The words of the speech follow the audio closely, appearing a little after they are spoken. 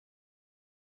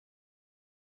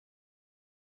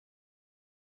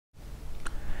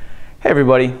Hey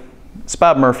everybody, it's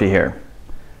Bob Murphy here.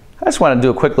 I just want to do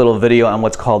a quick little video on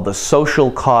what's called the social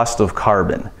cost of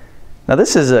carbon. Now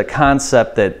this is a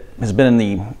concept that has been in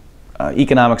the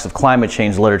economics of climate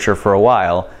change literature for a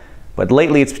while, but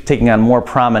lately it's taking on more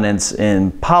prominence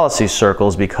in policy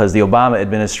circles because the Obama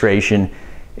administration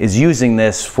is using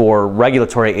this for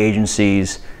regulatory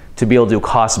agencies to be able to do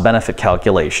cost-benefit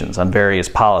calculations on various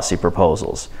policy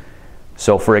proposals.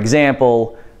 So for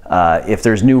example, if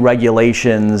there's new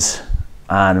regulations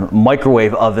on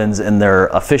microwave ovens and their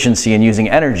efficiency in using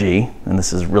energy, and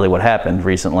this is really what happened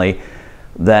recently,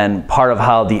 then part of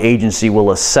how the agency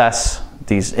will assess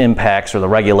these impacts or the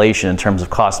regulation in terms of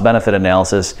cost-benefit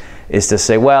analysis is to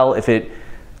say, well, if it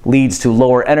leads to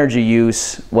lower energy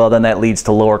use, well then that leads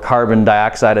to lower carbon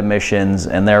dioxide emissions,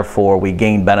 and therefore we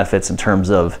gain benefits in terms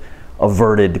of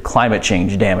averted climate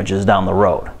change damages down the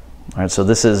road. All right, so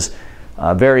this is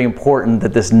very important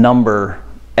that this number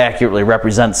accurately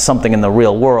represents something in the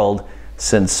real world,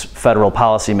 since federal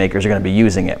policymakers are going to be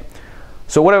using it.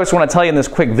 So what I just want to tell you in this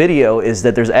quick video is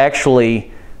that there's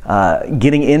actually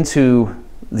getting into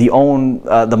the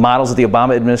models that the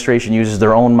Obama administration uses,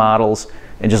 their own models,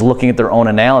 and just looking at their own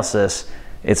analysis.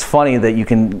 It's funny that you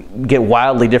can get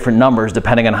wildly different numbers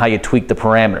depending on how you tweak the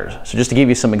parameters. So just to give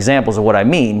you some examples of what I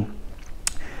mean,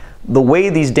 the way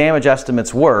these damage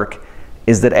estimates work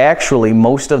is that actually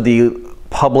most of the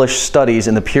published studies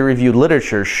in the peer-reviewed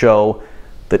literature show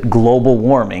that global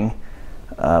warming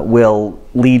will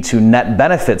lead to net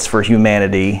benefits for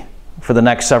humanity for the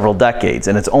next several decades.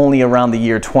 And it's only around the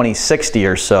year 2060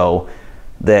 or so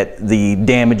that the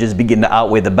damages begin to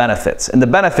outweigh the benefits. And the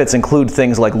benefits include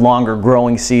things like longer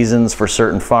growing seasons for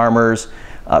certain farmers,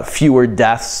 fewer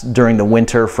deaths during the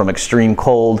winter from extreme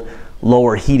cold,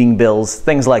 lower heating bills,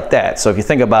 things like that. So if you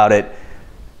think about it,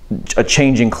 a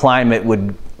changing climate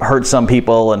would hurt some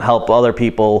people and help other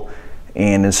people,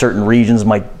 and in certain regions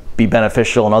might be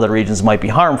beneficial and other regions might be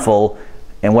harmful.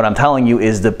 And what I'm telling you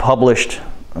is the published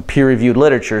peer-reviewed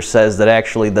literature says that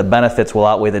actually the benefits will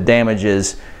outweigh the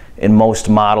damages in most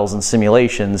models and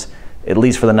simulations, at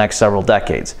least for the next several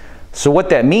decades. So what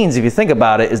that means, if you think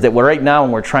about it, is that right now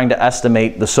when we're trying to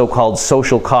estimate the so-called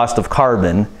social cost of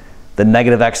carbon, the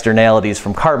negative externalities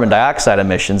from carbon dioxide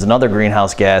emissions and other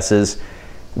greenhouse gases,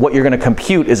 what you're going to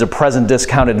compute is a present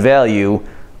discounted value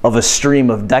of a stream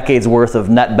of decades worth of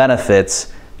net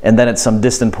benefits, and then at some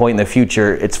distant point in the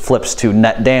future it flips to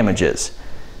net damages.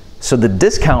 So the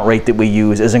discount rate that we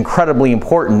use is incredibly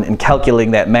important in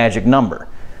calculating that magic number.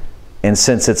 And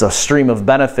since it's a stream of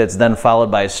benefits then followed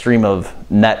by a stream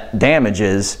of net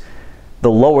damages,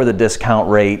 the lower the discount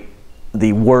rate,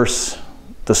 the worse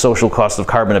the social cost of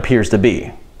carbon appears to be,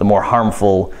 the more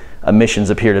harmful emissions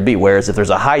appear to be. Whereas if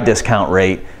there's a high discount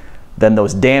rate, then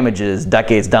those damages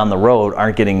decades down the road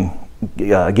aren't getting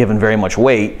given very much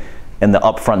weight, and the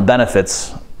upfront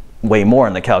benefits weigh more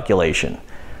in the calculation.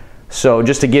 So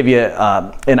just to give you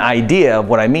an idea of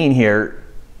what I mean here,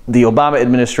 the Obama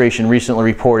administration recently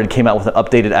reported, came out with an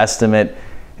updated estimate,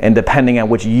 and depending on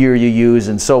which year you use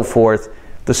and so forth,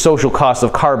 the social cost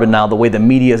of carbon now, the way the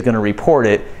media is going to report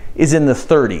it, is in the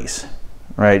 30s.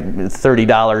 Right,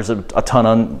 $30 a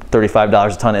ton,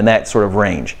 $35 a ton, in that sort of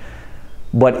range.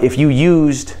 But if you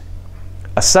used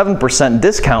a 7%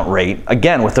 discount rate,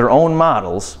 again with their own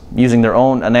models, using their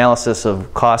own analysis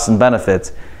of costs and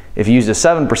benefits, if you used a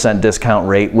 7% discount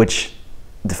rate, which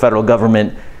the federal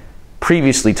government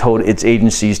previously told its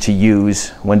agencies to use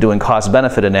when doing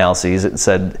cost-benefit analyses, it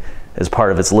said as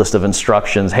part of its list of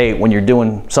instructions, hey, when you're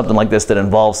doing something like this that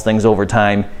involves things over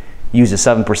time, use a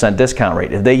 7% discount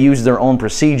rate. If they use their own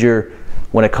procedure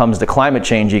when it comes to climate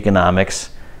change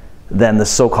economics, then the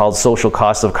so-called social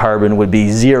cost of carbon would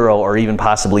be zero or even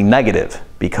possibly negative,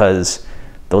 because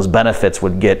those benefits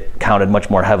would get counted much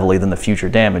more heavily than the future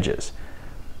damages.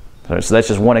 So that's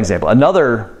just one example.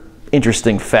 Another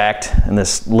interesting fact in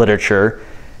this literature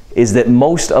is that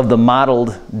most of the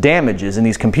modeled damages in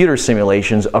these computer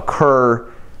simulations occur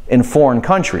in foreign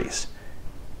countries.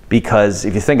 Because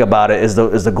if you think about it, as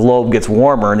the globe gets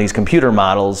warmer in these computer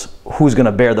models, who's going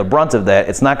to bear the brunt of that?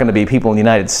 It's not going to be people in the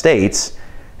United States.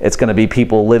 It's going to be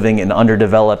people living in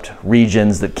underdeveloped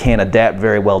regions that can't adapt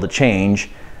very well to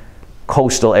change,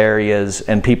 coastal areas,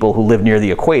 and people who live near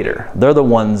the equator. They're the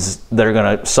ones that are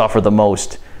going to suffer the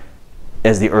most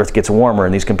as the Earth gets warmer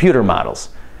in these computer models.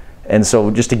 And so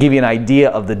just to give you an idea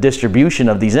of the distribution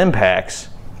of these impacts,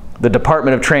 the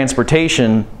Department of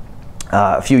Transportation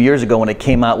a few years ago, when it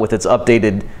came out with its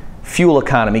updated fuel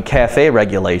economy, CAFE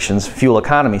regulations, fuel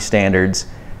economy standards,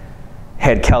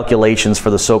 had calculations for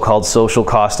the so-called social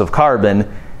cost of carbon,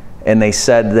 and they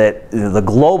said that the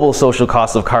global social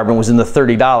cost of carbon was in the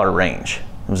 $30 range.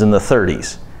 It was in the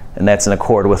 30s. and that's in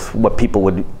accord with what people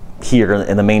would hear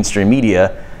in the mainstream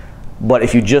media. But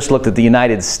if you just looked at the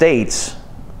United States,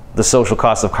 the social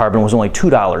cost of carbon was only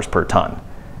 $2 per ton.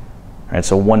 Right,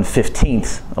 so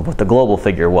 1/15 of what the global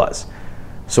figure was.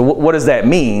 So what does that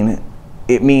mean?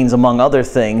 It means, among other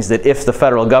things, that if the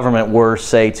federal government were,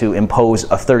 say, to impose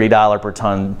a $30 per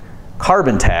ton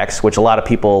carbon tax, which a lot of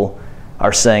people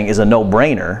are saying is a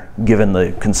no-brainer given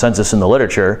the consensus in the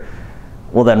literature,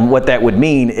 well then what that would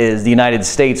mean is the United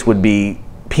States would be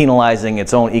penalizing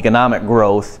its own economic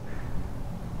growth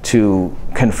to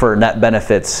confer net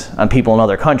benefits on people in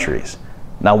other countries.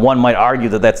 Now, one might argue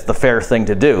that that's the fair thing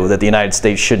to do, that the United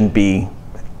States shouldn't be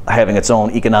having its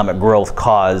own economic growth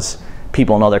cause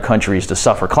people in other countries to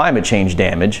suffer climate change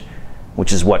damage,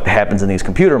 which is what happens in these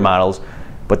computer models.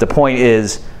 But the point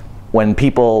is, when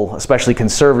people, especially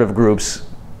conservative groups,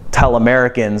 tell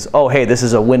Americans, oh, hey, this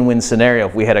is a win-win scenario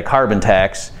if we had a carbon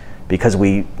tax because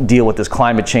we deal with this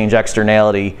climate change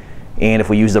externality, and if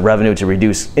we use the revenue to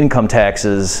reduce income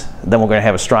taxes, then we're going to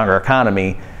have a stronger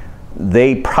economy.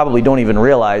 They probably don't even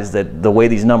realize that the way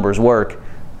these numbers work,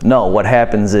 no, what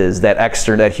happens is that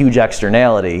huge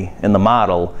externality in the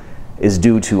model is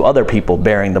due to other people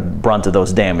bearing the brunt of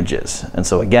those damages. And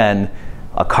so again,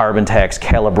 a carbon tax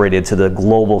calibrated to the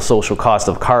global social cost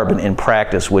of carbon in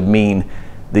practice would mean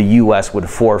the US would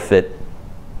forfeit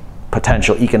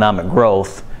potential economic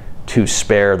growth to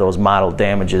spare those model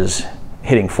damages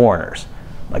hitting foreigners.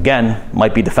 Again,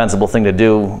 might be a defensible thing to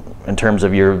do in terms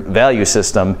of your value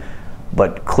system,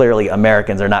 but clearly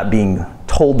Americans are not being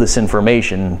told this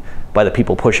information by the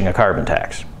people pushing a carbon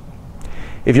tax.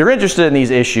 If you're interested in these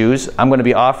issues, I'm going to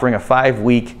be offering a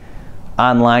 5-week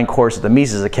online course at the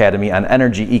Mises Academy on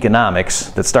energy economics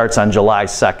that starts on July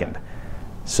 2nd.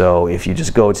 So if you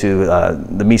just go to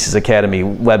the Mises Academy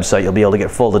website, you'll be able to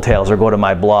get full details, or go to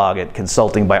my blog at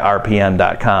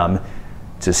consultingbyrpm.com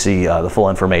to see the full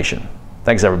information.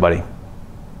 Thanks, everybody.